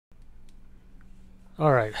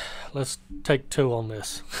All right, let's take two on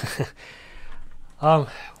this.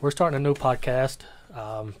 We're starting a new podcast.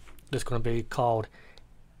 It's going to be called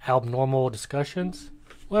Abnormal Discussions,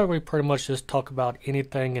 where we pretty much just talk about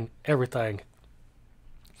anything and everything.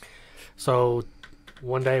 So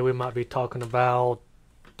one day we might be talking about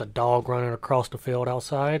the dog running across the field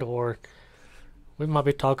outside, or we might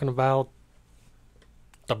be talking about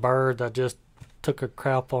the bird that just took a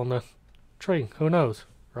crap on the tree. Who knows,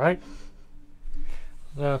 right?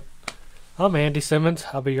 I'm Andy Simmons.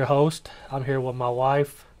 I'll be your host. I'm here with my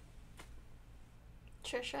wife.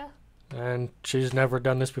 Trisha. And she's never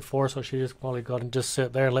done this before, so she's probably going to just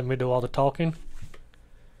sit there and let me do all the talking.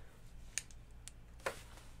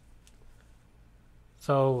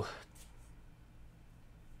 So,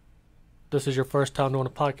 this is your first time doing a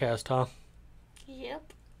podcast, huh?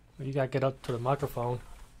 Yep. You got to get up to the microphone.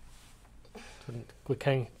 We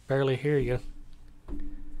can't barely hear you.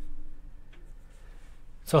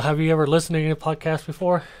 So have you ever listened to any podcast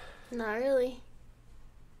before? Not really.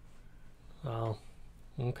 Oh,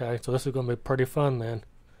 okay. So this is going to be pretty fun then.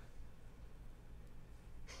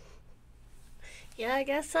 Yeah, I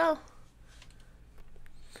guess so.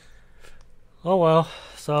 Oh well.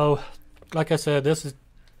 So, like I said, this is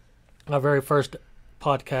my very first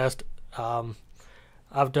podcast.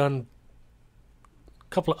 I've done a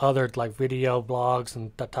couple of other like video blogs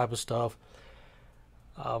and that type of stuff.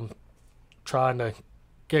 Trying to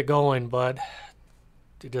get going, but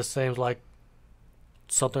it just seems like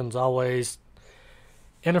something's always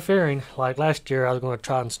interfering. Like last year I was going to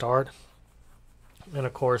try and start, and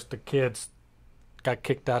of course the kids got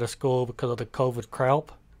kicked out of school because of the COVID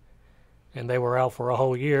crap, and they were out for a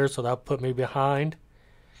whole year, so that put me behind.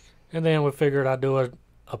 And then we figured I'd do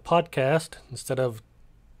a podcast instead of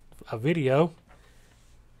a video,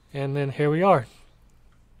 and then here we are.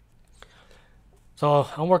 So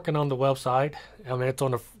I'm working on the website. I mean, it's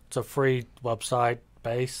a free website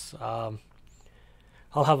base. I'll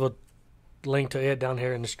have a link to it down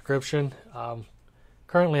here in the description.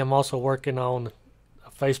 Currently, I'm also working on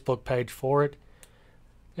a Facebook page for it.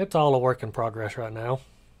 It's all a work in progress right now.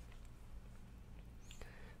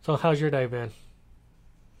 So how's your day been?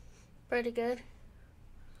 Pretty good.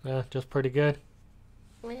 Yeah, just pretty good.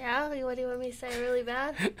 Yeah, what do you want me to say? Really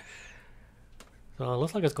bad? So it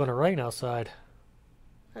looks like it's going to rain outside.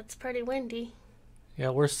 That's pretty windy.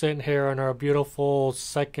 Yeah, we're sitting here in our beautiful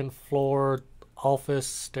second floor office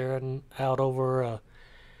staring out over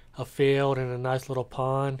a field and a nice little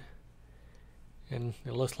pond. And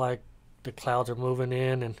it looks like the clouds are moving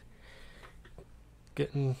in and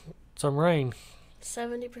getting some rain.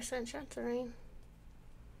 70% chance of rain.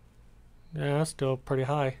 Yeah, that's still pretty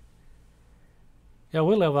high. Yeah,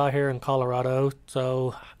 we live out here in Colorado,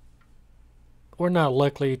 so we're not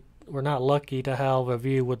lucky to have a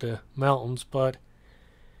view with the mountains, but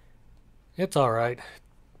it's all right.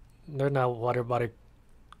 They're not what everybody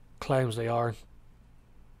claims they are.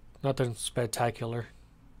 Nothing spectacular.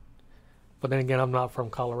 But then again, I'm not from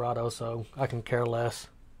Colorado, so I can care less.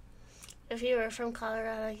 If you were from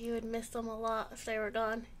Colorado, you would miss them a lot if they were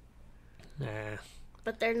gone. Nah.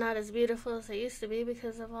 But they're not as beautiful as they used to be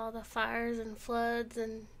because of all the fires and floods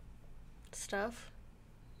and stuff.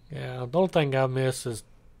 Yeah, the only thing I miss is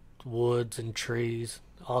woods and trees,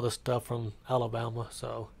 all the stuff from Alabama,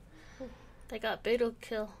 so. They got beetle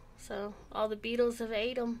kill, so all the beetles have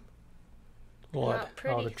ate them. What? Not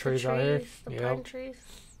pretty. All the trees out here? The Yep. pine trees.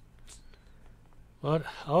 What?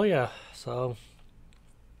 Oh, yeah, so.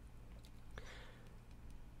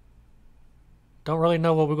 Don't really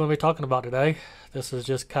know what we're going to be talking about today. This is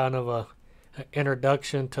just kind of an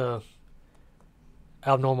introduction to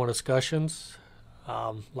abnormal discussions.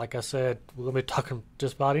 Like I said, we're going to be talking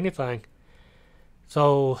just about anything.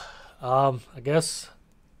 So, I guess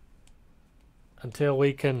until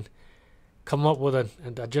we can come up with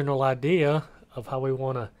a general idea of how we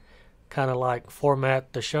want to kind of like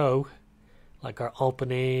format the show, like our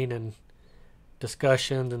opening and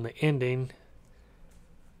discussions and the ending,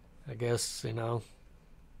 I guess, it'll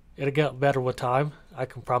get better with time. I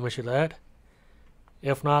can promise you that.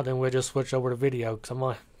 If not, then we'll just switch over to video, because I'm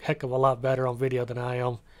a heck of a lot better on video than I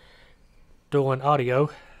am doing audio.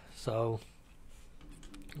 So,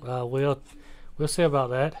 we'll see about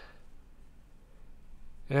that.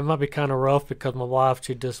 And it might be kind of rough because my wife,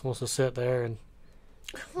 she just wants to sit there and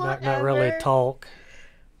not really talk.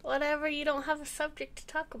 Whatever, you don't have a subject to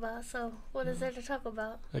talk about, so what is there to talk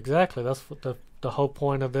about? Exactly, that's what the whole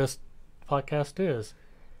point of this podcast is.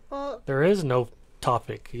 Well, there is no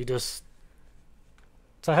topic. You just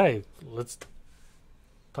say, hey, let's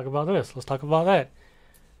talk about this. Let's talk about that.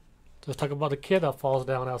 Let's talk about the kid that falls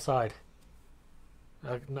down outside.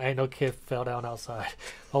 Ain't no kid fell down outside.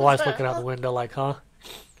 My wife's looking out the window like, huh?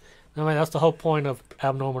 I mean, that's the whole point of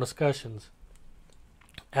abnormal discussions.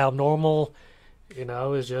 Abnormal,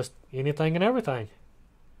 is just anything and everything.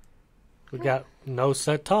 We got no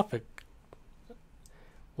set topic,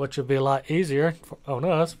 which would be a lot easier on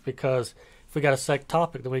us because if we got a set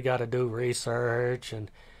topic, then we got to do research and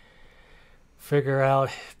figure out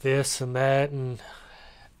this and that and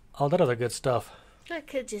all that other good stuff. That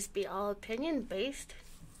could just be all opinion based.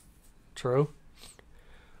 True.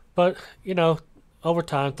 But, over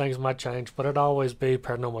time things might change, but it'd always be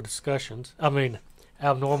paranormal discussions. I mean,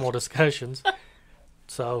 abnormal discussions.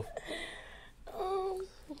 So,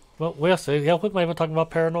 well, we'll see. Yeah, we might even talk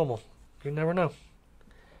about paranormal. You never know.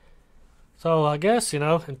 So, I guess,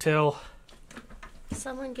 until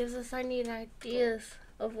someone gives us any ideas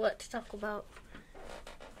of what to talk about.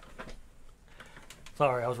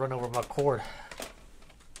 Sorry, I was running over my cord.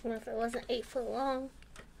 What if it wasn't 8 foot long?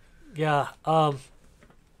 Yeah, I'm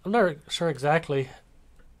not sure exactly,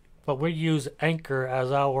 but we use Anchor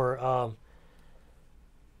as our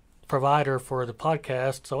provider for the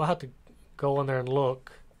podcast, so I have to go in there and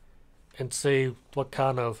look and see what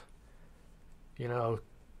kind of,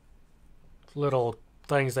 little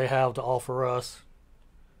things they have to offer us.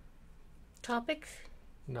 Topics?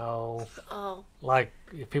 No. Oh. Like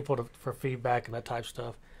people for feedback and that type of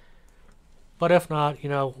stuff. But if not,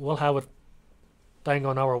 we'll have a thing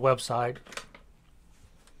on our website.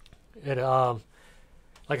 It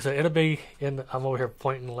like I said, it'll be in. I'm over here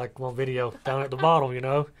pointing like one video down at the bottom.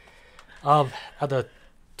 At the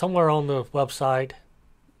somewhere on the website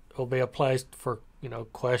will be a place for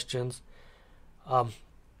questions.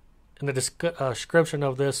 In the description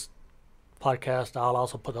of this podcast, I'll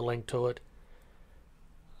also put a link to it.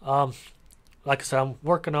 Like I said, I'm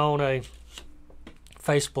working on a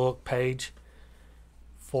Facebook page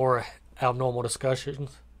for Abnormal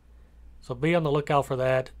Discussions. So be on the lookout for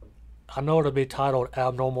that. I know it'll be titled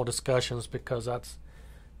Abnormal Discussions because that's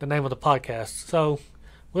the name of the podcast. So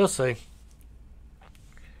we'll see.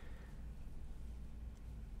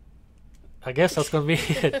 I guess that's going to be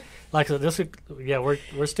it. Like I said,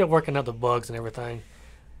 we're still working out the bugs and everything.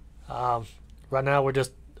 Right now we're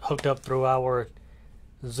just hooked up through our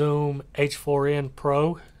Zoom H4n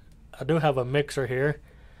Pro. I do have a mixer here,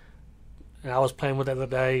 and I was playing with it the other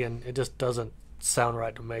day, and it just doesn't sound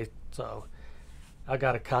right to me. So I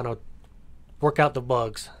got to kind of work out the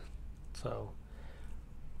bugs. So,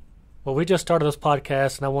 well, we just started this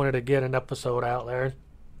podcast, and I wanted to get an episode out there,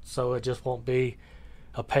 so it just won't be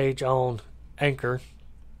a page on Anchor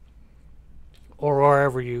or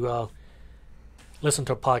wherever you listen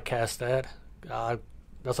to a podcast at.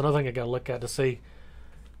 That's another thing I got to look at to see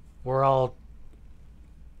where all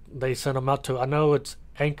they send them out to. I know it's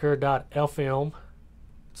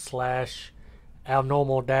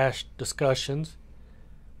anchor.fm/abnormal-discussions.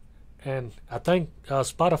 And I think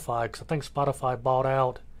Spotify, because I think Spotify bought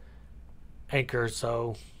out Anchor,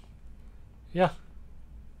 so yeah.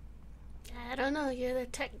 I don't know. You're the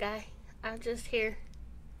tech guy. I'm just here.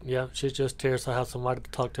 Yeah, she's just here, so I have somebody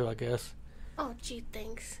to talk to, I guess. Oh, gee,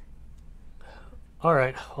 thanks. All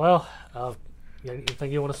right. Well,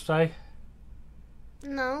 anything you want to say?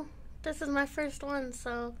 No. This is my first one,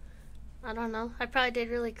 so I don't know. I probably did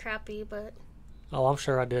really crappy, but... Oh, I'm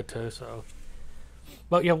sure I did too, so...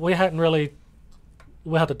 But yeah, we'll have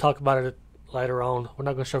to talk about it later on. We're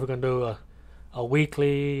not sure if we're going to do a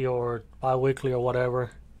weekly or bi-weekly or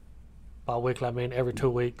whatever. Bi-weekly, I mean every 2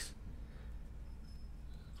 weeks.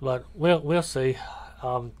 But we'll see. It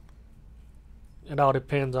all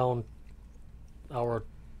depends on our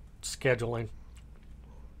scheduling.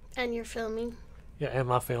 And your filming. Yeah, and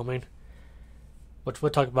my filming. Which we'll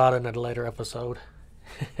talk about in a later episode.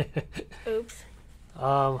 Oops.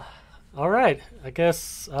 All right. I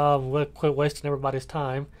guess we'll quit wasting everybody's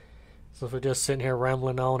time. So if we're just sitting here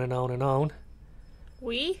rambling on and on and on.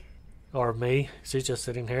 We? Or me. She's just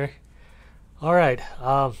sitting here. All right.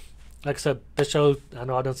 Like I said, this show, I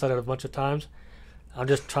know I done said it a bunch of times. I'm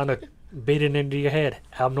just trying to beat it into your head.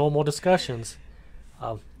 Abnormal Discussions.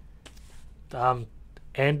 I'm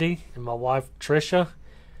Andy and my wife Trisha.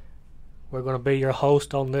 We're going to be your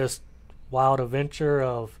host on this wild adventure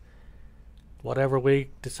of whatever we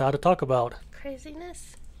decide to talk about.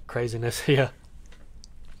 Craziness, yeah.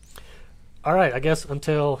 All right, I guess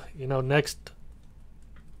until, next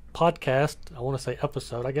podcast, I want to say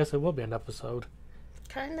episode. I guess it will be an episode.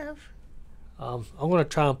 Kind of. I'm going to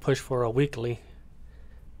try and push for a weekly,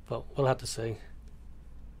 but we'll have to see.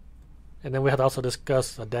 And then we have to also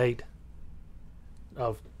discuss a date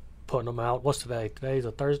of putting them out. What's today? Today's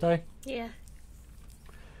a Thursday? Yeah.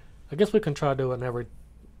 I guess we can try to do it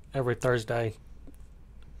every Thursday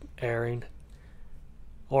airing.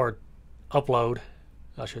 Or upload,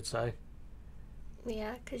 I should say.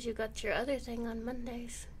 Yeah, 'cause you got your other thing on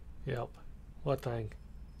Mondays. Yep. What thing?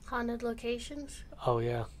 Haunted locations. Oh,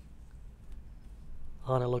 yeah.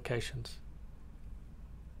 Haunted locations.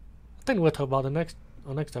 I think we'll talk about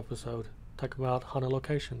our next episode. Talk about haunted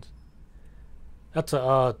locations. That's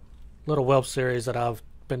a little web series that I've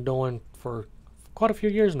been doing for quite a few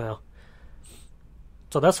years now.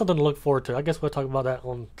 So that's something to look forward to. I guess we'll talk about that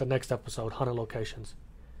on the next episode, haunted locations.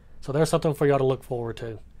 So there's something for y'all to look forward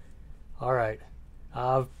to. All right.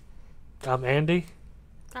 I'm Andy.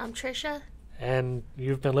 I'm Trisha. And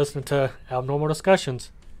you've been listening to Abnormal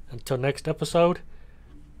Discussions. Until next episode.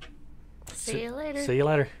 See you later. See you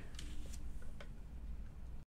later.